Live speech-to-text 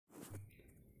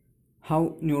How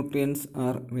nutrients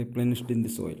are replenished in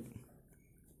the soil.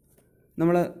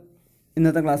 നമ്മൾ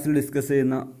ഇന്നത്തെ ക്ലാസ്സിൽ ഡിസ്കസ്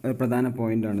ചെയ്യുന്ന ഒരു പ്രധാന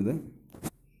പോയിൻ്റാണിത്.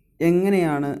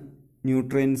 എങ്ങനെയാണ്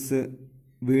ന്യൂട്രിയൻസ്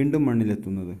വീണ്ടും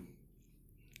മണ്ണിലെത്തുന്നത്?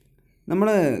 നമ്മൾ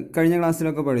കഴിഞ്ഞ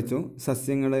ക്ലാസ്സിലൊക്കെ പഠിച്ചു,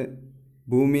 സസ്യങ്ങൾ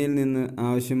ഭൂമിയിൽ നിന്ന്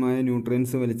ആവശ്യമായ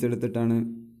ന്യൂട്രിയൻസ് വലിച്ചെടുത്തിട്ടാണ്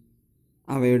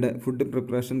അവയുടെ ഫുഡ്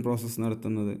പ്രിപ്പറേഷൻ പ്രോസസ്സ്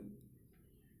നടത്തുന്നത്.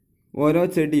 ഓരോ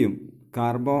ചെടിയും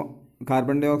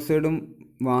കാർബൺ ഡൈ ഓക്സൈഡും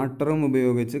വാട്ടറും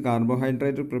ഉപയോഗിച്ച്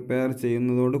കാർബോഹൈഡ്രേറ്റ് പ്രിപ്പയർ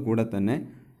ചെയ്യുന്നതോട് കൂടെ തന്നെ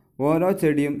ഓരോ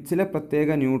ചെടിയും ചില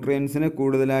പ്രത്യേക ന്യൂട്രിയൻസിനെ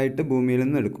കൂടുതലായിട്ട് ഭൂമിയിൽ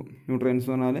നിന്ന് എടുക്കും. ന്യൂട്രിയൻസ്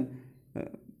എന്ന് പറഞ്ഞാൽ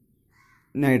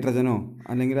നൈട്രജനോ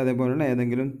അല്ലെങ്കിൽ അതേപോലെയുള്ള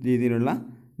ഏതെങ്കിലും രീതിയിലുള്ള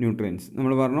ന്യൂട്രിയൻസ്.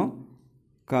 നമ്മൾ പറഞ്ഞു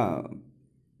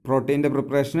പ്രോട്ടീൻ്റെ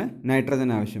പ്രിപ്പറേഷന്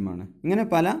നൈട്രജൻ ആവശ്യമാണ്. ഇങ്ങനെ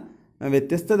പല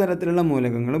വ്യത്യസ്ത തരത്തിലുള്ള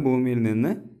മൂലകങ്ങൾ ഭൂമിയിൽ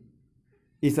നിന്ന്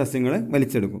ഈ സസ്യങ്ങൾ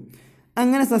വലിച്ചെടുക്കും.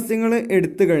 അങ്ങനെ സസ്യങ്ങൾ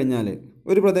എടുത്തു കഴിഞ്ഞാൽ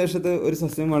ഒരു പ്രദേശത്ത് ഒരു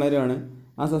സസ്യം വളരുകയാണ്,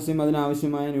 ആ സസ്യം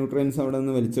അതിനാവശ്യമായ ന്യൂട്രിയൻസ് അവിടെ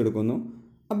നിന്ന് വലിച്ചെടുക്കുന്നു.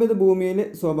 അപ്പോൾ ഇത് ഭൂമിയിൽ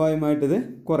സ്വാഭാവികമായിട്ടിത്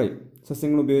കുറയും,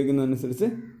 സസ്യങ്ങൾ ഉപയോഗിക്കുന്നതനുസരിച്ച്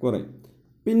കുറയും.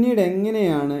 പിന്നീട്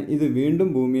എങ്ങനെയാണ് ഇത് വീണ്ടും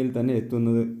ഭൂമിയിൽ തന്നെ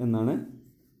എത്തുന്നത് എന്നാണ്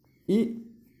ഈ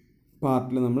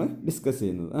പാർട്ടിൽ നമ്മൾ ഡിസ്കസ്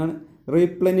ചെയ്യുന്നത്. അതാണ്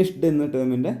റീപ്ലെനിഷ്ഡ് എന്ന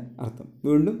ടേമിൻ്റെ അർത്ഥം,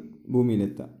 വീണ്ടും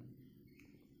ഭൂമിയിലെത്തുക.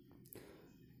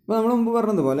 അപ്പോൾ നമ്മൾ മുമ്പ്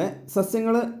പറഞ്ഞതുപോലെ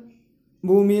സസ്യങ്ങൾ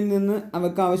ഭൂമിയിൽ നിന്ന്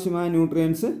അവർക്ക് ആവശ്യമായ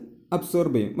ന്യൂട്രിയൻസ്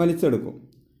അബ്സോർബ് ചെയ്യും, വലിച്ചെടുക്കും.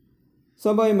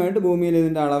 സ്വാഭാവികമായിട്ട് ഭൂമിയിൽ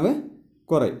ഇതിൻ്റെ അളവ്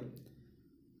കുറയും.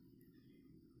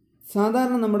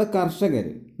 സാധാരണ നമ്മുടെ കർഷകർ,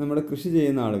 നമ്മുടെ കൃഷി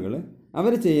ചെയ്യുന്ന ആളുകൾ,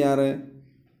 അവർ ചെയ്യാറ്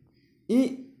ഈ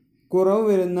കുറവ്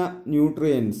വരുന്ന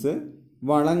ന്യൂട്രിയൻസ്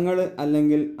വളങ്ങൾ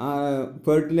അല്ലെങ്കിൽ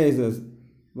ഫെർട്ടിലൈസേഴ്സ്,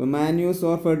 മാന്യൂസ്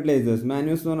ഓർ ഫെർട്ടിലൈസേഴ്സ്.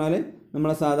 മാന്യൂസ് എന്ന് പറഞ്ഞാൽ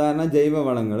നമ്മളെ സാധാരണ ജൈവ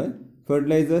വളങ്ങൾ,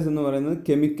 ഫെർട്ടിലൈസേഴ്സ് എന്ന് പറയുന്നത്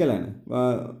കെമിക്കലാണ്,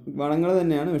 വളങ്ങൾ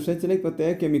തന്നെയാണ്, പക്ഷേ ചില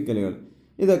പ്രത്യേക കെമിക്കലുകൾ,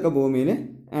 ഇതൊക്കെ ഭൂമിയിൽ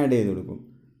ആഡ് ചെയ്ത് കൊടുക്കും.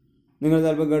 നിങ്ങൾ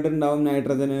ചിലപ്പോൾ കേട്ടിട്ടുണ്ടാവും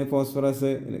നൈട്രജന്, ഫോസ്ഫറസ്,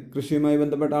 കൃഷിയുമായി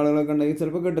ബന്ധപ്പെട്ട ആളുകളൊക്കെ ഉണ്ടെങ്കിൽ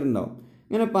ചിലപ്പോൾ കേട്ടിട്ടുണ്ടാവും.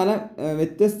 ഇങ്ങനെ പല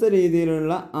വ്യത്യസ്ത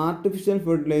രീതിയിലുള്ള ആർട്ടിഫിഷ്യൽ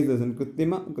ഫെർട്ടിലൈസേഴ്സ്,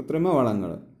 കൃത്രിമ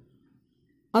വളങ്ങൾ,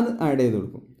 അത് ആഡ് ചെയ്ത്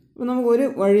കൊടുക്കും. അപ്പോൾ നമുക്കൊരു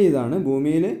വഴി ഇതാണ്,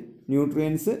 ഭൂമിയിൽ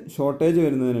ന്യൂട്രിയൻസ് ഷോർട്ടേജ്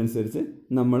വരുന്നതിനനുസരിച്ച്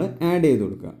നമ്മൾ ആഡ് ചെയ്ത്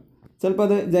കൊടുക്കുക. ചിലപ്പോൾ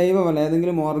അത് ജൈവവളം,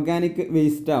 ഏതെങ്കിലും ഓർഗാനിക്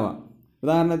വേസ്റ്റ് ആവാം.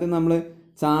 ഉദാഹരണത്തിന് നമ്മൾ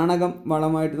ചാണകം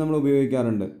വളമായിട്ട് നമ്മൾ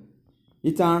ഉപയോഗിക്കാറുണ്ട്. ഈ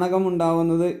ചാണകം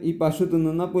ഉണ്ടാകുന്നത് ഈ പശു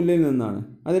തിന്നുന്ന പുല്ലിൽ നിന്നാണ്.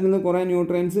 അതിൽ നിന്ന് കുറേ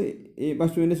ന്യൂട്രിയൻസ് ഈ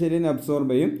പശുവിൻ്റെ ശരീരം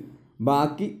അബ്സോർബ് ചെയ്യും.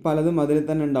 ബാക്കി പലതും അതിൽ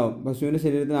തന്നെ ഉണ്ടാവും. പശുവിൻ്റെ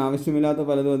ശരീരത്തിന് ആവശ്യമില്ലാത്ത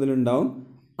പലതും അതിലുണ്ടാവും.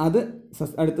 അത്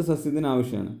അടുത്ത സസ്യത്തിന്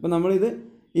ആവശ്യമാണ്. അപ്പോൾ നമ്മളിത്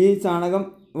ഈ ചാണകം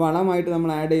വളമായിട്ട് നമ്മൾ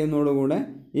ആഡ് ചെയ്യുന്നതോടുകൂടെ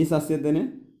ഈ സസ്യത്തിന്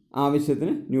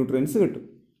ആവശ്യത്തിന് ന്യൂട്രിയൻസ് കിട്ടും.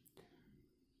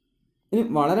 ഇനി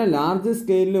വളരെ ലാർജ്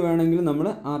സ്കെയിലിൽ വേണമെങ്കിൽ നമ്മൾ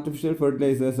ആർട്ടിഫിഷ്യൽ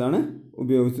ഫെർട്ടിലൈസേഴ്സാണ്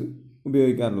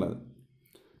ഉപയോഗിക്കാറുള്ളത്.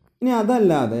 ഇനി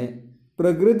അതല്ലാതെ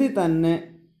പ്രകൃതി തന്നെ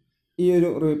ഈ ഒരു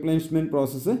റീപ്ലേസ്മെൻറ്റ്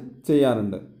പ്രോസസ്സ്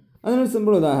ചെയ്യാറുണ്ട്. അതിനൊരു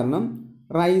സിമ്പിൾ ഉദാഹരണം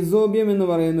റൈസോബിയം എന്ന്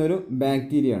പറയുന്ന ഒരു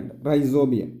ബാക്ടീരിയ ഉണ്ട്.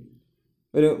 റൈസോബിയം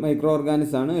ഒരു മൈക്രോ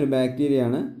ഓർഗാനിസാണ്, ഒരു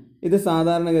ബാക്ടീരിയയാണ്. ഇത്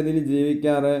സാധാരണഗതിയിൽ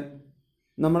ജീവിക്കാറ്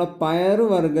നമ്മുടെ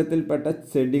പയറുവർഗത്തിൽപ്പെട്ട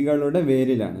ചെടികളുടെ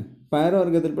വേരിലാണ്.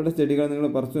 പയറുവർഗത്തിൽപ്പെട്ട ചെടികൾ നിങ്ങൾ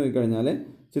പറിച്ചു നോക്കിക്കഴിഞ്ഞാൽ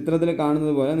ചിത്രത്തിൽ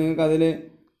കാണുന്നത് പോലെ നിങ്ങൾക്കതിൽ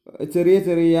ചെറിയ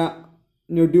ചെറിയ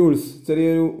നൊഡ്യൂൾസ്,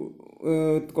 ചെറിയൊരു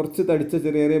കുറച്ച് തടിച്ച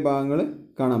ചെറിയ ചെറിയ ഭാഗങ്ങൾ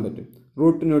കാണാൻ പറ്റും.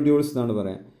 റൂട്ട് നൊഡ്യൂൾസ് എന്നാണ്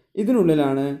പറയാം.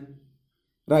 ഇതിനുള്ളിലാണ്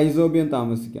റൈസോബിയം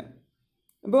താമസിക്കുക.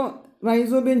 അപ്പോൾ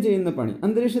റൈസോബിയം ചെയ്യുന്ന പണി,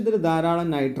 അന്തരീക്ഷത്തിൽ ധാരാളം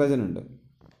നൈട്രജൻ ഉണ്ട്.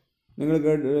 നിങ്ങൾ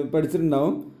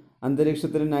പഠിച്ചിട്ടുണ്ടാവും,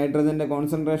 അന്തരീക്ഷത്തിൽ നൈട്രജൻ്റെ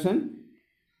കോൺസെൻട്രേഷൻ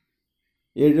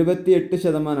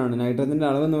 78%. നൈട്രജൻ്റെ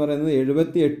അളവെന്ന് പറയുന്നത്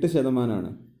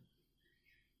 78%.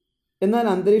 എന്നാൽ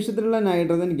അന്തരീക്ഷത്തിലുള്ള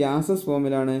നൈട്രജൻ ഗ്യാസസ്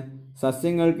ഫോമിലാണ്.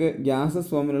 സസ്യങ്ങൾക്ക് ഗ്യാസസ്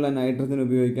ഫോമിലുള്ള നൈട്രജൻ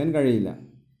ഉപയോഗിക്കാൻ കഴിയില്ല.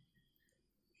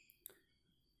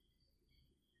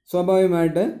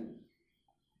 സ്വാഭാവികമായിട്ട്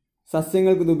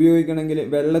സസ്യങ്ങൾക്ക് ഇത് ഉപയോഗിക്കണമെങ്കിൽ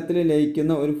വെള്ളത്തിൽ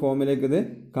ലയിക്കുന്ന ഒരു ഫോമിലേക്ക് ഇത്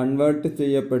കൺവേർട്ട്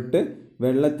ചെയ്യപ്പെട്ട്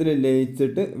വെള്ളത്തിൽ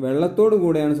ലയിച്ചിട്ട് വെള്ളത്തോടു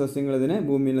കൂടെയാണ് സസ്യങ്ങൾ ഇതിനെ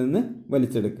ഭൂമിയിൽ നിന്ന്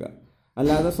വലിച്ചെടുക്കുക.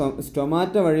 അല്ലാതെ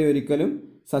സ്റ്റൊമാറ്റ വഴി ഒരിക്കലും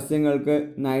സസ്യങ്ങൾക്ക്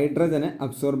നൈട്രജനെ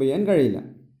അബ്സോർബ് ചെയ്യാൻ കഴിയില്ല.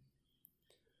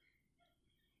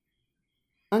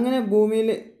 അങ്ങനെ ഭൂമിയിൽ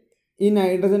ഈ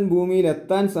നൈട്രജൻ ഭൂമിയിൽ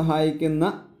എത്താൻ സഹായിക്കുന്ന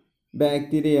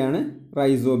ബാക്ടീരിയയാണ്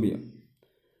റൈസോബിയം.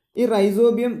 ഈ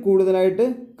റൈസോബിയം കൂടുതലായിട്ട്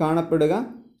കാണപ്പെടുക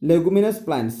ലെഗുമിനസ്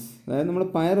പ്ലാന്റ്സ്, അതായത് നമ്മൾ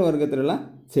പയറുവർഗത്തിലുള്ള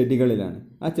ചെടികളിലാണ്.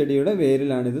 ആ ചെടിയുടെ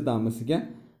വേരിലാണ് ഇത് താമസിക്കുക.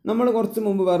 നമ്മൾ കുറച്ച്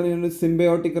മുമ്പ് പറഞ്ഞ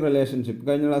സിംബയോട്ടിക് റിലേഷൻഷിപ്പ്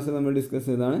കഴിഞ്ഞ ക്ലാസ്സിൽ നമ്മൾ ഡിസ്കസ്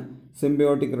ചെയ്തതാണ്,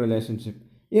 സിംബയോട്ടിക് റിലേഷൻഷിപ്പ്.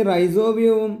 ഈ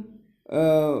റൈസോബിയവും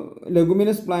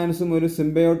ലെഗുമിനസ് പ്ലാന്റ്സും ഒരു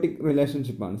സിംബയോട്ടിക്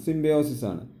റിലേഷൻഷിപ്പാണ്, സിംബയോസിസ്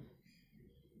ആണ്.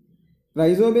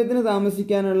 റൈസോബിയത്തിന്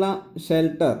താമസിക്കാനുള്ള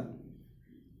ഷെൽട്ടർ,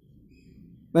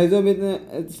 റൈസോബിയത്തിന്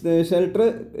ഷെൽട്ടർ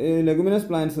ലെഗുമിനസ്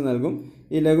പ്ലാന്റ്സ് നൽകും.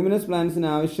 ഈ ലെഗുമിനസ് പ്ലാന്റ്സിന്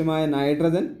ആവശ്യമായ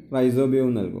നൈട്രജൻ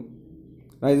റൈസോബിയവും നൽകും.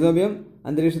 റൈസോബിയം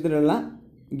അന്തരീക്ഷത്തിലുള്ള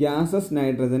ഗ്യാസസ്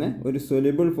നൈട്രജനെ ഒരു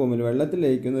സൊല്യൂബിൾ ഫോമിൽ, വെള്ളത്തിൽ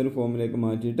ലയിക്കുന്ന ഒരു ഫോമിലേക്ക്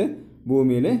മാറ്റിയിട്ട്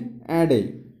ഭൂമിയിൽ ആഡ്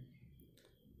ചെയ്യും.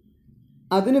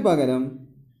 അതിന് പകരം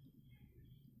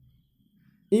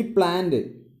ഈ പ്ലാന്റ്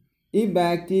ഈ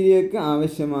ബാക്ടീരിയക്ക്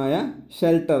ആവശ്യമായ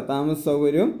ഷെൽട്ടർ, താമസ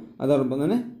സൗകര്യവും അതോടൊപ്പം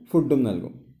തന്നെ ഫുഡും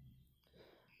നൽകും.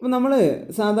 അപ്പോൾ നമ്മൾ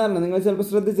സാധാരണ നിങ്ങൾ ചിലപ്പോൾ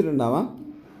ശ്രദ്ധിച്ചിട്ടുണ്ടാവാം,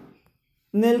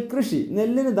 നെൽകൃഷി,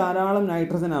 നെല്ലിന് ധാരാളം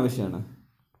നൈട്രജൻ ആവശ്യമാണ്.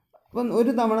 അപ്പം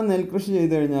ഒരു തവണ നെൽകൃഷി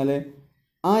ചെയ്ത് കഴിഞ്ഞാൽ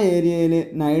ആ ഏരിയയിൽ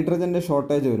നൈട്രജൻ്റെ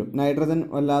ഷോർട്ടേജ് വരും, നൈട്രജൻ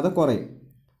വല്ലാതെ കുറയും.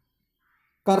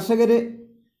 കർഷകർ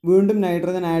വീണ്ടും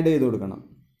നൈട്രജൻ ആഡ് ചെയ്ത് കൊടുക്കണം.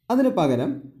 അതിന്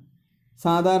പകരം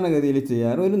സാധാരണഗതിയിൽ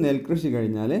ചെയ്യാറ്, ഒരു നെൽകൃഷി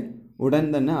കഴിഞ്ഞാൽ ഉടൻ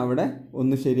തന്നെ അവിടെ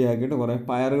ഒന്ന് ശരിയാക്കിയിട്ട് കുറേ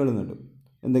പയറുകൾ നടും,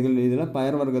 എന്തെങ്കിലും രീതിയിലുള്ള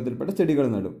പയർ വർഗ്ഗത്തിൽപ്പെട്ട ചെടികൾ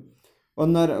നടും.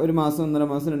 ഒരു മാസം, 1.5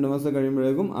 മാസം, 2 മാസം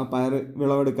കഴിയുമ്പോഴേക്കും ആ പയർ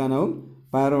വിളവെടുക്കാനാവും.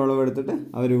 പയർ വിളവെടുത്തിട്ട്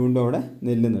അവർ വീണ്ടും അവിടെ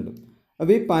നെല്ല് നടും.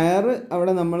 അപ്പോൾ ഈ പയർ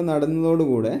അവിടെ നമ്മൾ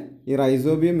നടുന്നതോടുകൂടെ ഈ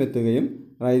റൈസോബിയം എത്തുകയും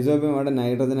റൈസോബിയം അവിടെ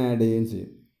നൈട്രജൻ ആഡ് ചെയ്യുകയും ചെയ്യും.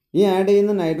 ഈ ആഡ്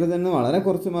ചെയ്യുന്ന നൈട്രജന് വളരെ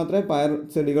കുറച്ച് മാത്രമേ പയർ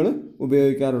ചെടികൾ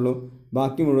ഉപയോഗിക്കാറുള്ളൂ,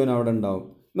 ബാക്കി മുഴുവൻ അവിടെ ഉണ്ടാവും.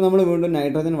 അപ്പോൾ നമ്മൾ വീണ്ടും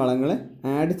നൈട്രജൻ വളങ്ങൾ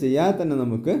ആഡ് ചെയ്യാതെ തന്നെ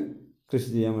നമുക്ക് കൃഷി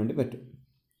ചെയ്യാൻ വേണ്ടി പറ്റും.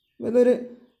 ഇതൊരു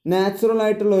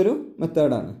നാച്ചുറലായിട്ടുള്ളൊരു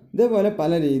മെത്തേഡാണ്. ഇതേപോലെ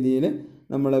പല രീതിയിൽ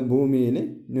നമ്മൾ ഭൂമിയിൽ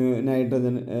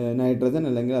നൈട്രജൻ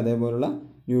അല്ലെങ്കിൽ അതേപോലുള്ള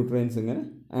ന്യൂട്രിയൻസ് ഇങ്ങനെ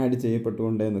ആഡ്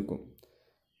ചെയ്യപ്പെട്ടുകൊണ്ടേ നിൽക്കും.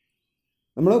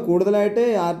 നമ്മൾ കൂടുതലായിട്ട്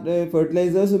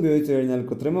ഫെർട്ടിലൈസേഴ്സ് ഉപയോഗിച്ച് കഴിഞ്ഞാൽ,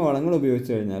 കൃത്രിമ വളങ്ങൾ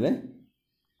ഉപയോഗിച്ച് കഴിഞ്ഞാൽ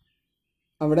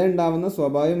അവിടെ ഉണ്ടാകുന്ന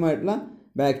സ്വാഭാവികമായിട്ടുള്ള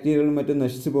ബാക്ടീരിയകളും മറ്റും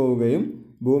നശിച്ചു പോവുകയും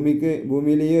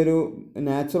ഭൂമിയിൽ ഈ ഒരു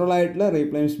നാച്ചുറലായിട്ടുള്ള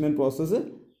റീപ്ലേനിഷ്മെൻറ്റ് പ്രോസസ്സ്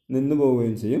നിന്നു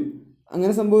പോവുകയും ചെയ്യും.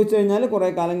 അങ്ങനെ സംഭവിച്ചു കഴിഞ്ഞാൽ കുറേ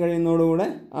കാലം കഴിയുന്നതോടുകൂടെ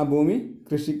ആ ഭൂമി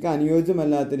കൃഷിക്ക്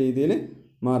അനുയോജ്യമല്ലാത്ത രീതിയിൽ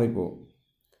മാറിപ്പോകും.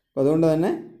 അപ്പോൾ അതുകൊണ്ട്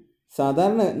തന്നെ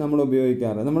സാധാരണ നമ്മൾ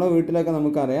ഉപയോഗിക്കാറ്, നമ്മുടെ വീട്ടിലൊക്കെ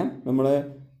നമുക്കറിയാം, നമ്മൾ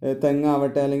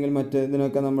തെങ്ങാവട്ടെ അല്ലെങ്കിൽ മറ്റ്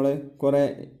ഇതിനൊക്കെ നമ്മൾ കുറേ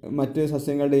മറ്റ്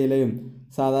സസ്യങ്ങളുടെ ഇലയും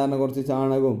സാധാരണ കുറച്ച്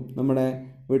ചാണകവും നമ്മുടെ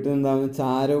വീട്ടിൽ നിന്നുണ്ടാകുന്ന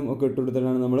ചാരവും ഒക്കെ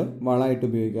ഇട്ടുകൊടുത്തിട്ടാണ് നമ്മൾ വളമായിട്ട്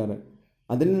ഉപയോഗിക്കാറ്.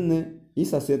 അതിൽ നിന്ന് ഈ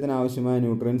സസ്യത്തിന് ആവശ്യമായ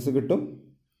ന്യൂട്രിയൻസ് കിട്ടും,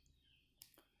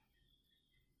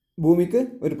 ഭൂമിക്ക്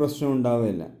ഒരു പ്രശ്നവും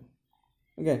ഉണ്ടാവുകയില്ല.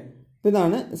 ഓക്കെ, അപ്പോൾ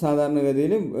ഇതാണ്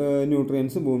സാധാരണഗതിയിൽ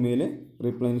ന്യൂട്രിയൻസ് ഭൂമിയിൽ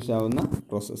റീപ്ലേനിഷ് ആവുന്ന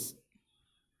പ്രോസസ്സ്.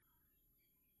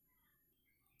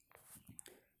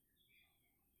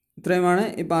 ഇത്രയുമാണ്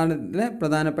ഈ പാഠത്തിലെ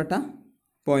പ്രധാനപ്പെട്ട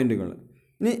പോയിന്റുകൾ.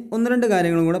 ഇനി 1-2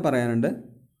 കാര്യങ്ങളും കൂടെ പറയാനുണ്ട്.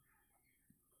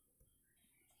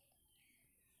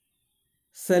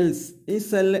 സെൽസ്, ഈ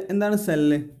സെല്ല് എന്താണ്?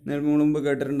 സെല്ല് മുമ്പ്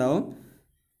കേട്ടിട്ടുണ്ടാവും.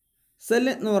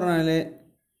 സെല്ല് എന്ന് പറഞ്ഞാൽ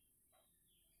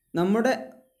നമ്മുടെ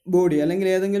ബോഡി അല്ലെങ്കിൽ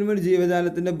ഏതെങ്കിലും ഒരു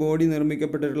ജീവജാലത്തിൻ്റെ ബോഡി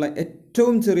നിർമ്മിക്കപ്പെട്ടിട്ടുള്ള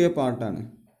ഏറ്റവും ചെറിയ പാർട്ടാണ്.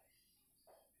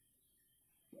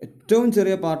 ഏറ്റവും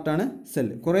ചെറിയ പാർട്ടാണ്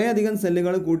സെല്ല്. കുറേ അധികം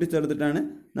സെല്ലുകൾ കൂട്ടിച്ചേർത്തിട്ടാണ്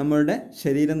നമ്മളുടെ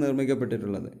ശരീരം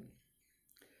നിർമ്മിക്കപ്പെട്ടിട്ടുള്ളത്.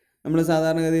 നമ്മൾ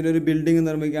സാധാരണഗതിയിൽ ഒരു ബിൽഡിംഗ്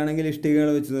നിർമ്മിക്കുകയാണെങ്കിൽ ഇഷ്ടികകൾ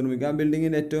വെച്ച് നിർമ്മിക്കുക. ആ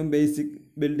ബിൽഡിങ്ങിൻ്റെ ഏറ്റവും ബേസിക്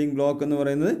ബിൽഡിംഗ് ബ്ലോക്ക് എന്ന്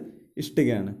പറയുന്നത്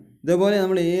ഇഷ്ടികയാണ്. ഇതേപോലെ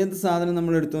നമ്മൾ ഏത് സാധനം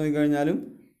നമ്മൾ എടുത്തു നോക്കിക്കഴിഞ്ഞാലും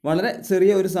വളരെ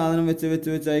ചെറിയ ഒരു സാധനം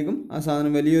വെച്ചായിരിക്കും ആ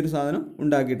സാധനം വലിയൊരു സാധനം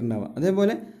ഉണ്ടാക്കിയിട്ടുണ്ടാവുക.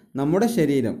 അതേപോലെ നമ്മുടെ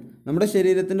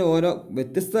ശരീരത്തിൻ്റെ ഓരോ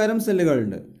വ്യത്യസ്ത തരം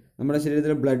സെല്ലുകളുണ്ട്. നമ്മുടെ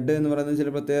ശരീരത്തിലെ ബ്ലഡ് എന്ന് പറയുന്നത് ചില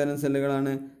പ്രത്യേകതരം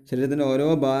സെല്ലുകളാണ്. ശരീരത്തിൻ്റെ ഓരോ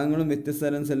ഭാഗങ്ങളും വ്യത്യസ്ത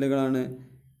തരം സെല്ലുകളാണ്.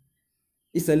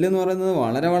 ഈ സെല്ല് എന്ന് പറയുന്നത്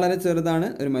വളരെ വളരെ ചെറുതാണ്.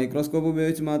 ഒരു മൈക്രോസ്കോപ്പ്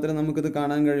ഉപയോഗിച്ച് മാത്രമേ നമുക്കിത്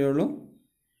കാണാൻ കഴിയുള്ളൂ.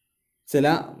 ചില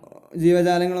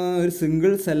ജീവജാലങ്ങളൊന്നും ഒരു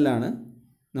സിംഗിൾ സെല്ലാണ്.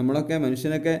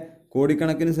 മനുഷ്യനൊക്കെ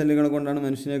കോടിക്കണക്കിന് സെല്ലുകൾ കൊണ്ടാണ്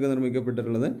മനുഷ്യനെയൊക്കെ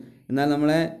നിർമ്മിക്കപ്പെട്ടിട്ടുള്ളത്. എന്നാൽ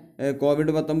നമ്മളെ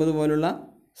COVID-19 പോലുള്ള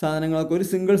സാധനങ്ങളൊക്കെ ഒരു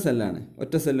സിംഗിൾ സെല്ലാണ്,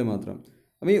 ഒറ്റ സെല്ല് മാത്രം.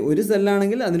 അപ്പോൾ ഈ ഒരു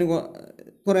സെല്ലാണെങ്കിൽ അതിന്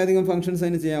കുറേയധികം ഫങ്ഷൻസ്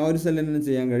അതിന് ചെയ്യാം, ഒരു സെല്ലിന്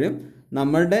ചെയ്യാൻ കഴിയും.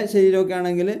 നമ്മളുടെ ശരീരമൊക്കെ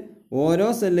ആണെങ്കിൽ ഓരോ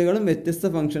സെല്ലുകളും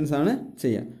വ്യത്യസ്ത ഫങ്ഷൻസാണ്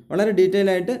ചെയ്യുക. വളരെ ഡീറ്റെയിൽ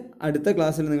ആയിട്ട് അടുത്ത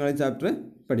ക്ലാസ്സിൽ നിങ്ങൾ ഈ ചാപ്റ്റർ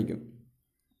പഠിക്കും.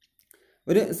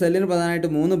 ഒരു സെല്ലിന് പ്രധാനമായിട്ട്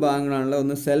 3 ഭാഗങ്ങളാണുള്ളത്.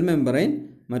 ഒന്ന് സെൽ മെമ്പറൈൻ,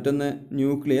 മറ്റൊന്ന്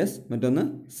ന്യൂക്ലിയസ്, മറ്റൊന്ന്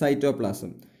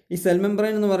സൈറ്റോപ്ലാസം. ഈ സെൽ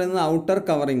മെമ്പറൈൻ എന്ന് പറയുന്നത് ഔട്ടർ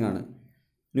കവറിംഗ് ആണ്.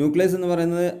 ന്യൂക്ലിയസ് എന്ന്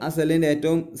പറയുന്നത് ആ സെല്ലിൻ്റെ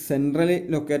ഏറ്റവും സെൻട്രലി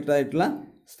ലൊക്കേറ്റഡ് ആയിട്ടുള്ള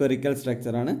സ്ഫെറിക്കൽ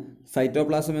സ്ട്രക്ചറാണ്.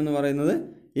 സൈറ്റോപ്ലാസം എന്ന് പറയുന്നത്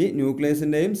ഈ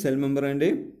ന്യൂക്ലിയസിൻ്റെയും സെൽ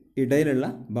മെമ്പറൈൻ്റെയും ഇടയിലുള്ള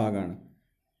ഭാഗമാണ്.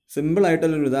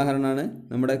 സിമ്പിളായിട്ടുള്ളൊരു ഉദാഹരണമാണ്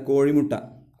നമ്മുടെ കോഴിമുട്ട.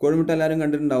 എല്ലാവരും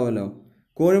കണ്ടിട്ടുണ്ടാവുമല്ലോ.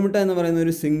 കോഴിമുട്ട എന്ന് പറയുന്ന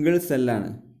ഒരു സിംഗിൾ സെല്ലാണ്,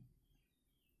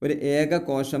 ഒരു ഏക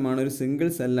കോശമാണ്, ഒരു സിംഗിൾ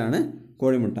സെല്ലാണ്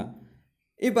കോഴിമുട്ട.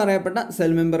 ഈ പറയപ്പെട്ട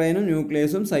സെൽ മെമ്പറൈനും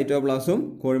ന്യൂക്ലിയസും സൈറ്റോപ്ലാസവും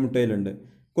കോഴിമുട്ടയിലുണ്ട്.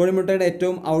 കോഴിമുട്ടയുടെ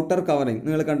ഏറ്റവും ഔട്ടർ കവറിങ്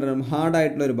നിങ്ങൾ കണ്ടിട്ടുണ്ടാവും,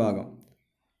 ഹാർഡായിട്ടുള്ളൊരു ഭാഗം.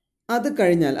 അത്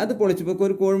കഴിഞ്ഞാൽ അത് പൊളിച്ചപ്പോൾ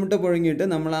ഒരു കോഴിമുട്ട പുഴുങ്ങിയിട്ട്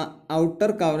നമ്മൾ ആ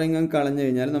ഔട്ടർ കവറിങ് കളഞ്ഞു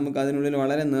കഴിഞ്ഞാൽ നമുക്ക് അതിനുള്ളിൽ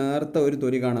വളരെ നേർത്ത ഒരു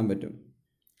തൊലി കാണാൻ പറ്റും.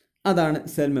 അതാണ്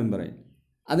സെൽ മെമ്പറൈൻ.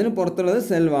 അതിന് പുറത്തുള്ളത്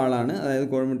സെൽ വാളാണ്, അതായത്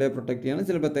കോഴിമുട്ടയെ പ്രൊട്ടക്റ്റ് ചെയ്യുന്ന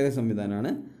ചില പ്രത്യേക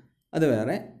സംവിധാനമാണ്, അത്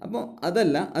വേറെ. അപ്പോൾ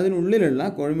അതല്ല, അതിനുള്ളിലുള്ള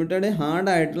കോഴിമുട്ടയുടെ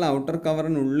ഹാർഡായിട്ടുള്ള ഔട്ടർ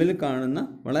കവറിനുള്ളിൽ കാണുന്ന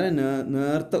വളരെ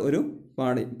നേർത്ത ഒരു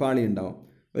പാളി ഉണ്ടാവും,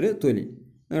 ഒരു തൊലി.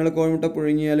 നിങ്ങൾ കോഴിമുട്ട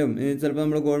പുഴുങ്ങിയാലും ചിലപ്പോൾ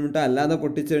നമ്മൾ കോഴിമുട്ട അല്ലാതെ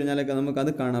പൊട്ടിച്ചു കഴിഞ്ഞാലൊക്കെ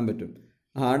നമുക്കത് കാണാൻ പറ്റും.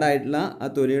 ഹാർഡായിട്ടുള്ള ആ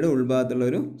തൊലിയുടെ ഉൾഭാഗത്തുള്ള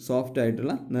ഒരു സോഫ്റ്റ്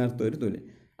ആയിട്ടുള്ള നേർത്ത ഒരു തൊലി,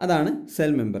 അതാണ്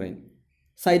സെൽ മെമ്പറൈൻ.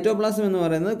 സൈറ്റോപ്ലാസം എന്ന്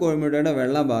പറയുന്നത് കോഴിമുട്ടയുടെ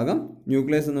വെള്ള ഭാഗം,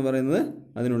 ന്യൂക്ലിയസ് എന്ന് പറയുന്നത്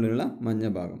അതിനുള്ളിലുള്ള മഞ്ഞ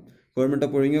ഭാഗം. കോഴിമുട്ട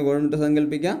പുഴുങ്ങിയ കോഴിമുട്ട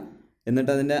സങ്കല്പിക്കുക,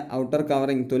 എന്നിട്ട് അതിൻ്റെ ഔട്ടർ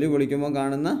കവറിങ് തൊലി പൊളിക്കുമ്പോൾ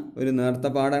കാണുന്ന ഒരു നേർത്ത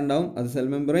പാട ഉണ്ടാവും, അത് സെൽ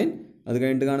മെമ്പറൈൻ. അത്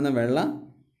കഴിഞ്ഞിട്ട് കാണുന്ന വെള്ള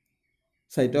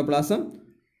സൈറ്റോപ്ലാസം,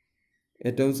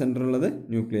 ഏറ്റവും സെൻറ്ററിലുള്ളത്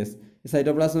ന്യൂക്ലിയസ്. ഈ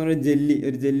സൈറ്റോപ്ലാസം എന്ന് പറയുന്നത്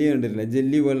ഒരു ജെല്ലി കണ്ടിട്ടില്ല,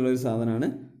 ജെല്ലി പോലുള്ള ഒരു സാധനമാണ്.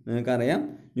 നിങ്ങൾക്കറിയാം.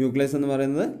 ന്യൂക്ലിയസ് എന്ന്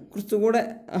പറയുന്നത് കുറച്ചുകൂടെ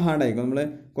ഹാർഡായിരിക്കും. നമ്മൾ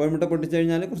കോഴിമുട്ട പൊട്ടിച്ചു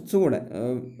കഴിഞ്ഞാൽ കുറച്ചുകൂടെ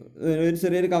ഒരു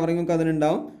ചെറിയൊരു കവറിങ്ങൊക്കെ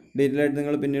അതിനുണ്ടാവും. ഡീറ്റെയിൽ ആയിട്ട്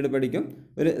നിങ്ങൾ പിന്നീട് പഠിക്കും.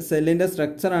 ഒരു സെല്ലിൻ്റെ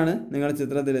സ്ട്രക്ചറാണ് നിങ്ങൾ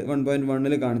ചിത്രത്തിൽ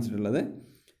 1.1 കാണിച്ചിട്ടുള്ളത്.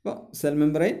 അപ്പോൾ cell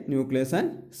membrane, nucleus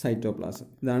and cytoplasm,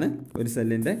 ഇതാണ് ഒരു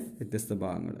സെല്ലിൻ്റെ വ്യത്യസ്ത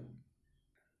ഭാഗങ്ങൾ.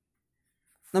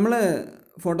 നമ്മൾ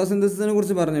ഫോട്ടോസിന്തസിസിനെ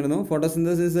കുറിച്ച് പറഞ്ഞിരുന്നു.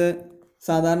 ഫോട്ടോസിന്തസിസ്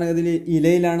സാധാരണഗതിയിൽ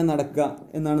ഇലയിലാണ് നടക്കുക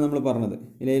എന്നാണ് നമ്മൾ പറഞ്ഞത്.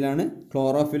 ഇലയിലാണ്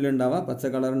ക്ലോറോഫിൽ ഉണ്ടാവുക, പച്ച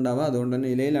കളർ ഉണ്ടാവുക, അതുകൊണ്ട് തന്നെ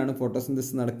ഇലയിലാണ്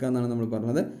ഫോട്ടോസിന്തസിസ് നടക്കുക എന്നാണ് നമ്മൾ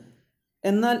പറഞ്ഞത്.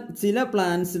 എന്നാൽ ചില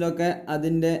പ്ലാന്റ്സിലൊക്കെ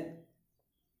അതിൻ്റെ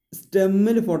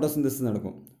സ്റ്റെമ്മിൽ ഫോട്ടോസിന്തസിസ്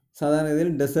നടക്കും.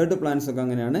 സാധാരണഗതിയിൽ ഡെസേർട്ട് പ്ലാന്റ്സ് ഒക്കെ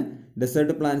അങ്ങനെയാണ്.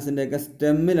 ഡെസേർട്ട് പ്ലാന്റ്സിൻ്റെയൊക്കെ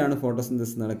സ്റ്റെമ്മിലാണ്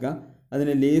ഫോട്ടോസിന്തസിസ് നടക്കുക.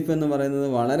 അതിന് ലീഫ് എന്ന് പറയുന്നത്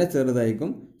വളരെ ചെറുതായിരിക്കും.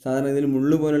 സാധാരണഗതിയിൽ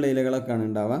മുള്ളു പോലുള്ള ഇലകളൊക്കെയാണ്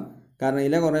ഉണ്ടാവുക. കാരണം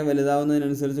ഇല കുറേ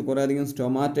വലുതാവുന്നതിനനുസരിച്ച് കുറേ അധികം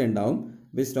സ്റ്റൊമാറ്റ ഉണ്ടാവും.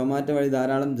 അപ്പോൾ ഈ സ്റ്റൊമാറ്റ വഴി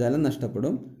ധാരാളം ജലം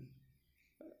നഷ്ടപ്പെടും.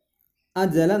 ആ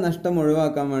ജലനഷ്ടം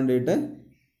ഒഴിവാക്കാൻ വേണ്ടിയിട്ട്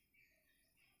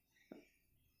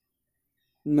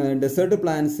ഡെസേർട്ട്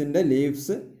പ്ലാന്റ്സിൻ്റെ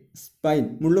ലീവ്സ് സ്പൈൻ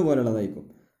മുള്ളു പോലുള്ളതായിരിക്കും.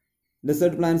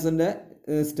 ഡെസേർട്ട് പ്ലാന്റ്സിൻ്റെ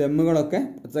സ്റ്റെമ്മുകളൊക്കെ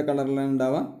പച്ച കളറിലാണ്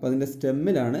ഉണ്ടാവുക. അപ്പോൾ അതിൻ്റെ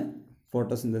സ്റ്റെമ്മിലാണ്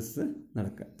ഫോട്ടോസിന്തസിസ്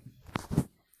നടക്കുക.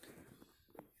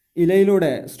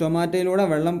 ഇലയിലൂടെ, സ്റ്റൊമാറ്റയിലൂടെ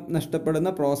വെള്ളം നഷ്ടപ്പെടുന്ന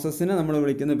പ്രോസസ്സിനെ നമ്മൾ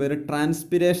വിളിക്കുന്ന പേര്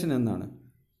ട്രാൻസ്പിരേഷൻ എന്നാണ്.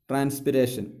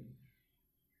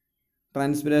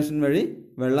 ട്രാൻസ്പിരേഷൻ വഴി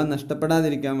വെള്ളം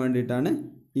നഷ്ടപ്പെടാതിരിക്കാൻ വേണ്ടിയിട്ടാണ്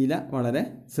ഇല വളരെ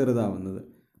ചെറുതാവുന്നത്.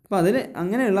 അപ്പോൾ അതിൽ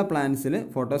അങ്ങനെയുള്ള പ്ലാന്റ്സിൽ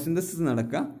ഫോട്ടോസിന്തസിസ്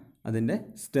നടക്കുക അതിൻ്റെ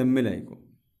സ്റ്റെമ്മിലായിരിക്കും.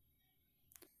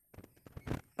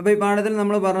 അപ്പോൾ ഈ പാഠത്തിൽ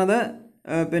നമ്മൾ പറഞ്ഞത്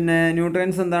പിന്നെ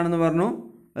ന്യൂട്രിയൻസ് എന്താണെന്ന് പറഞ്ഞു,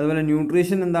 അതുപോലെ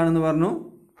ന്യൂട്രീഷൻ എന്താണെന്ന് പറഞ്ഞു,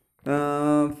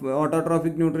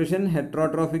 ഓട്ടോട്രോഫിക് ന്യൂട്രീഷൻ,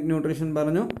 ഹെട്രോട്രോഫിക് ന്യൂട്രീഷൻ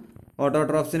പറഞ്ഞു,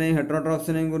 ഓട്ടോട്രോഫ്സിനെയും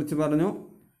ഹെട്രോട്രോഫ്സിനെയും കുറിച്ച് പറഞ്ഞു.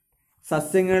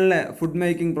 സസ്യങ്ങളിലെ ഫുഡ്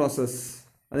മേക്കിംഗ് പ്രോസസ്സ്,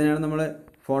 അതിനാണ് നമ്മൾ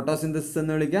ഫോട്ടോസിന്തസിസ്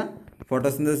എന്ന് വിളിക്കുക.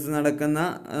 ഫോട്ടോസിന്തസിസ്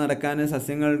നടക്കാൻ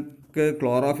സസ്യങ്ങൾക്ക്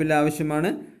ക്ലോറോഫിൽ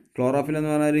ആവശ്യമാണ്. ക്ലോറോഫിൽ എന്ന്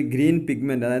പറഞ്ഞാൽ ഒരു ഗ്രീൻ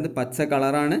പിഗ്മെൻറ്റ്, അതായത് പച്ച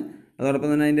കളറാണ്. അതോടൊപ്പം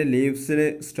തന്നെ അതിൻ്റെ ലീവ്സിൽ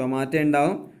സ്റ്റൊമാറ്റ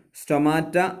ഉണ്ടാവും.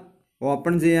 സ്റ്റൊമാറ്റ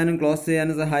ഓപ്പൺ ചെയ്യാനും ക്ലോസ്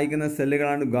ചെയ്യാനും സഹായിക്കുന്ന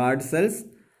സെല്ലുകളാണ് ഗാർഡ് സെൽസ്.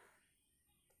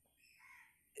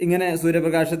 ഇങ്ങനെ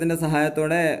സൂര്യപ്രകാശത്തിൻ്റെ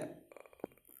സഹായത്തോടെ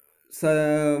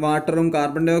വാട്ടറും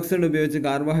കാർബൺ ഡൈ ഓക്സൈഡ് ഉപയോഗിച്ച്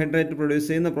കാർബോഹൈഡ്രേറ്റ് പ്രൊഡ്യൂസ്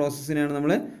ചെയ്യുന്ന പ്രോസസ്സിനെയാണ്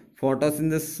നമ്മൾ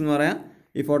ഫോട്ടോസിന്തസിസ് എന്ന് പറയാം.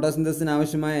 ഈ ഫോട്ടോസിന്തസിന്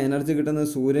ആവശ്യമായ എനർജി കിട്ടുന്നത്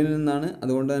സൂര്യനിൽ നിന്നാണ്.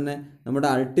 അതുകൊണ്ട് തന്നെ നമ്മുടെ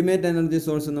അൾട്ടിമേറ്റ് എനർജി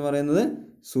സോഴ്സ് എന്ന് പറയുന്നത്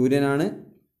സൂര്യനാണ്.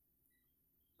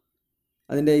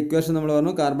 അതിൻ്റെ ഇക്വേഷൻ നമ്മൾ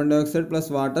പറഞ്ഞു, carbon dye oxide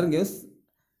plus water gives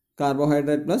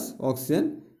carbohydrate plus oxygen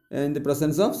in the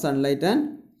presence of sunlight and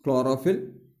chlorophyll.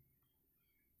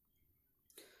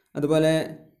 അതുപോലെ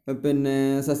പിന്നെ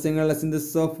സസ്യങ്ങളുടെ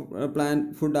synthesis of plant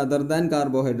food other than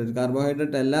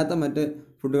carbohydrate അല്ലാത്ത മറ്റ്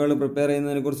ഫുഡുകൾ പ്രിപ്പയർ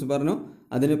ചെയ്യുന്നതിനെ കുറിച്ച് പറഞ്ഞു.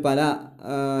 അതിന് പല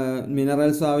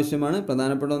മിനറൽസും ആവശ്യമാണ്.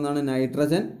 പ്രധാനപ്പെട്ട ഒന്നാണ്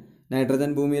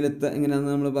നൈട്രജൻ ഭൂമിയിൽ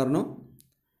എങ്ങനെയാണെന്ന് നമ്മൾ പറഞ്ഞു.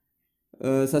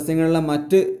 സസ്യങ്ങളിലെ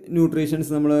മറ്റ്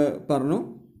ന്യൂട്രീഷൻസ് നമ്മൾ പറഞ്ഞു.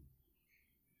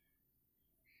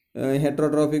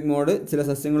 ഹെട്രോട്രോഫിക് മോഡ് ചില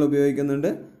സസ്യങ്ങൾ ഉപയോഗിക്കുന്നുണ്ട്.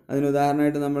 അതിന്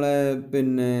ഉദാഹരണമായിട്ട് നമ്മൾ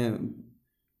പിന്നെ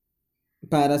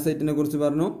പാരാസൈറ്റിനെ കുറിച്ച്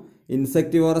പറഞ്ഞു,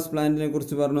 ഇൻസെക്ടിവോറസ് പ്ലാന്റിനെ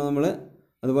കുറിച്ച് പറഞ്ഞു നമ്മൾ.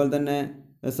 അതുപോലെ തന്നെ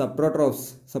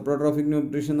സപ്രോട്രോഫിക്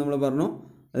ന്യൂട്രീഷൻ നമ്മൾ പറഞ്ഞു.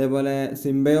 അതേപോലെ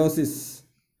സിംബയോസിസ്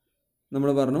നമ്മൾ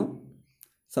പറഞ്ഞു.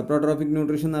 സപ്രോട്രോഫിക്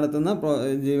ന്യൂട്രീഷൻ നടത്തുന്ന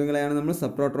ജീവികളെയാണ് നമ്മൾ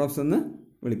സപ്രോട്രോഫ്സ് എന്ന്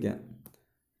വിളിക്കുക.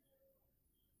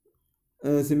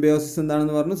 സിംബയോസിസ്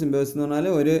എന്താണെന്ന് പറഞ്ഞു. സിംബയോസിസ് എന്ന്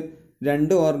പറഞ്ഞാൽ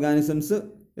രണ്ട് ഓർഗാനിസംസ്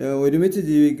ഒരുമിച്ച്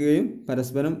ജീവിക്കുകയും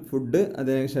പരസ്പരം ഫുഡ്,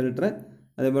 അതേ ഷെൽട്ടർ,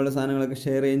 അതേപോലെ സാധനങ്ങളൊക്കെ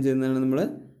ഷെയർ ചെയ്യുന്നതാണ് നമ്മൾ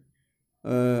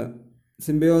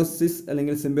സിംബയോസിസ്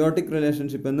അല്ലെങ്കിൽ സിംബയോട്ടിക്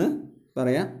റിലേഷൻഷിപ്പ് എന്ന്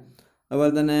പറയാം.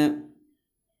 അതുപോലെ തന്നെ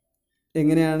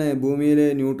എങ്ങനെയാണ് ഭൂമിയിൽ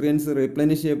ന്യൂട്രിയൻസ്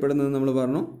റീപ്ലനിഷ് ചെയ്യപ്പെടുന്നത് നമ്മൾ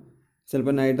പറഞ്ഞു.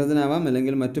 ചിലപ്പോൾ നൈട്രജൻ ആവാം,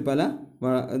 അല്ലെങ്കിൽ മറ്റു പല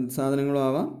സാധനങ്ങളും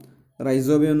ആവാം.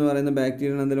 റൈസോബിയം എന്ന് പറയുന്ന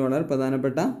ബാക്ടീരിയയാണ് അതിൽ വളരെ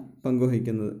പ്രധാനപ്പെട്ട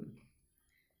പങ്കുവഹിക്കുന്നത്.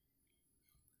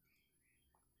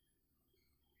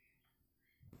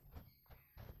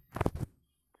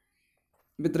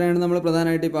 അപ്പോൾ ഇത്രയാണ് നമ്മൾ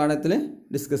പ്രധാനമായിട്ട് ഈ പാഠത്തിൽ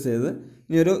ഡിസ്കസ് ചെയ്തത്.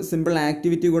 ഇനി ഒരു സിമ്പിൾ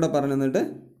ആക്ടിവിറ്റി കൂടെ പറഞ്ഞു തന്നിട്ട്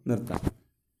നിർത്താം.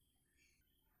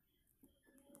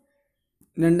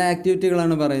 2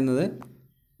 ആക്ടിവിറ്റികളാണ് പറയുന്നത്.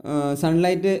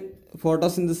 സൺലൈറ്റ്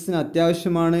ഫോട്ടോസിന്തസിന്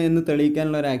അത്യാവശ്യമാണ് എന്ന്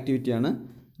തെളിയിക്കാനുള്ള ഒരു ആക്ടിവിറ്റിയാണ്.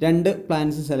 2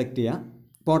 പ്ലാന്റ്സ് സെലക്ട് ചെയ്യുക.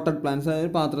 പോട്ടഡ് പ്ലാന്റ്സ്,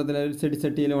 അതായത് പാത്രത്തിൽ,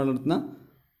 ചെടിച്ചട്ടിയിൽ വളർത്തുന്ന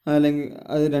അല്ലെങ്കിൽ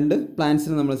അത് 2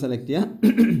 പ്ലാന്റ്സിനെ നമ്മൾ സെലക്ട് ചെയ്യുക.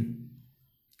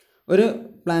 ഒരു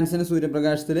പ്ലാന്റ്സിനെ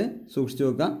സൂര്യപ്രകാശത്തിൽ സൂക്ഷിച്ച്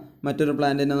വെക്കുക, മറ്റൊരു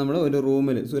പ്ലാന്റിനെ നമ്മൾ ഒരു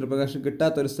റൂമിൽ സൂര്യപ്രകാശം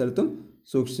കിട്ടാത്തൊരു സ്ഥലത്തും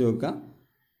സൂക്ഷിച്ച് വെക്കുക.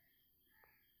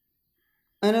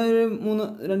 അങ്ങനെ ഒരു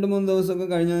 2-3 ദിവസമൊക്കെ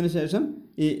കഴിഞ്ഞതിന് ശേഷം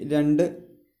ഈ 2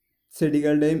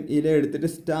 ചെടികളുടെയും ഇല എടുത്തിട്ട്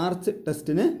സ്റ്റാർച്ച്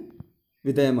ടെസ്റ്റിന്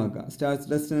വിധേയമാക്കുക. സ്റ്റാർച്ച്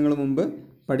ടെസ്റ്റ് നിങ്ങൾ മുമ്പ്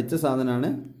പഠിച്ച സാധനമാണ്.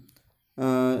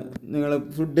 നിങ്ങൾ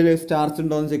ഫുഡിൽ സ്റ്റാർച്ച്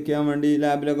ഉണ്ടോ എന്ന് ചെക്ക് ചെയ്യാൻ വേണ്ടി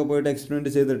ലാബിലൊക്കെ പോയിട്ട്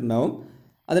എക്സ്പെരിമെൻറ്റ് ചെയ്തിട്ടുണ്ടാവും.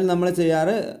 അതിൽ നമ്മൾ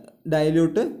ചെയ്യാറ്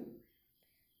ഡൈല്യൂട്ട്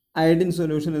അയഡിൻ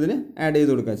സൊല്യൂഷൻ ഇതിൽ ആഡ്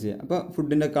ചെയ്ത് കൊടുക്കുക ചെയ്യുക. അപ്പോൾ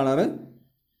ഫുഡിൻ്റെ കളറ്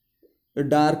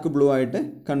ഡാർക്ക് ബ്ലൂ ആയിട്ട്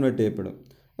കൺവേർട്ട് ചെയ്യപ്പെടും.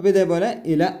 അപ്പോൾ ഇതേപോലെ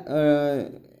ഇല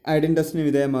അയഡിൻ ടെസ്റ്റിന്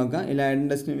വിധേയമാക്കുക. ഇല അയഡിൻ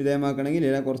ടെസ്റ്റിന് വിധേയമാക്കണമെങ്കിൽ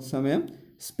ഇല കുറച്ച് സമയം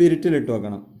സ്പിരിറ്റിലിട്ട്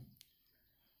വെക്കണം.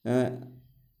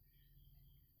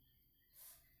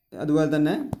 അതുപോലെ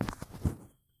തന്നെ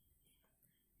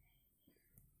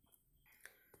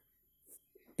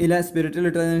ഇല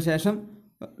സ്പിരിറ്റിലിട്ടതിന് ശേഷം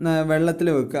വെള്ളത്തിൽ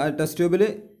വെക്കുക. ആ ടെസ്റ്റ് ട്യൂബിൽ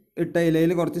ഇട്ട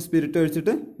ഇലയിൽ കുറച്ച് സ്പിരിറ്റ്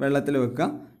ഒഴിച്ചിട്ട് വെള്ളത്തിൽ വെക്കുക.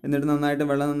 എന്നിട്ട്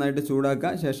വെള്ളം നന്നായിട്ട്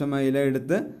ചൂടാക്കുക. ശേഷം ആ ഇല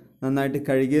എടുത്ത് നന്നായിട്ട്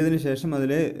കഴുകിയതിന് ശേഷം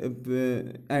അതിൽ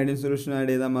അയഡിൻ സൊല്യൂഷൻ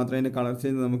ആഡ് ചെയ്താൽ മാത്രമേ അതിൻ്റെ കളർ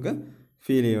ചേഞ്ച് നമുക്ക്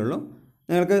ഫീൽ ചെയ്യുള്ളൂ.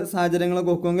 നിങ്ങൾക്ക്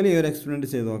സാഹചര്യങ്ങളൊക്കെ ഒക്കുമെങ്കിൽ ഈ ഒരു എക്സ്പെരിമെൻറ്റ്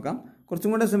ചെയ്ത് നോക്കാം.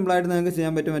 കുറച്ചും കൂടെ സിമ്പിളായിട്ട് നിങ്ങൾക്ക്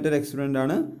ചെയ്യാൻ പറ്റിയ മറ്റൊരു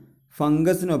എക്സ്പെരിമെൻ്റാണ്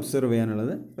ഫംഗസിനെ ഒബ്സർവ്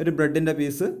ചെയ്യാനുള്ളത്. ഒരു ബ്രെഡിൻ്റെ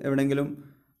പീസ് എവിടെയെങ്കിലും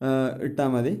ഇട്ടാൽ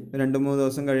മതി. 2-3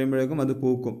 ദിവസം കഴിയുമ്പോഴേക്കും അത്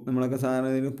പൂക്കും. നമ്മളൊക്കെ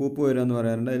സാധാരണ പൂപ്പ് വരുമെന്ന്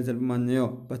പറയാറുണ്ട്. അതിൽ ചിലപ്പോൾ മഞ്ഞയോ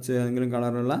പച്ചയോ ഏതെങ്കിലും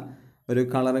കളറുള്ള ഒരു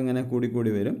കളർ ഇങ്ങനെ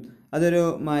കൂടി വരും. അതൊരു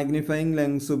മാഗ്നിഫയിങ്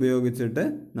ലെൻസ് ഉപയോഗിച്ചിട്ട്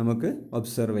നമുക്ക്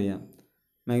ഒബ്സർവ് ചെയ്യാം.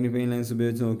 മാഗ്നിഫയിങ് ലെൻസ്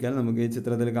ഉപയോഗിച്ച് നോക്കിയാൽ നമുക്ക് ഈ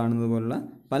ചിത്രത്തിൽ കാണുന്നത് പോലുള്ള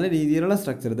പല രീതിയിലുള്ള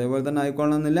സ്ട്രക്ചർ, ഇതേപോലെ തന്നെ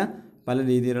ആയിക്കൊള്ളണമെന്നില്ല, പല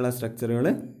രീതിയിലുള്ള സ്ട്രക്ചറുകൾ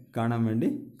കാണാൻ വേണ്ടി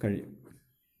കഴിയും.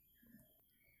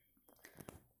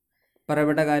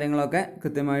 പറയപ്പെട്ട കാര്യങ്ങളൊക്കെ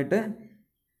കൃത്യമായിട്ട്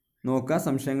നോക്കുക.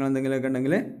 സംശയങ്ങൾ എന്തെങ്കിലുമൊക്കെ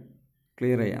ഉണ്ടെങ്കിൽ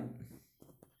ക്ലിയർ ചെയ്യാം.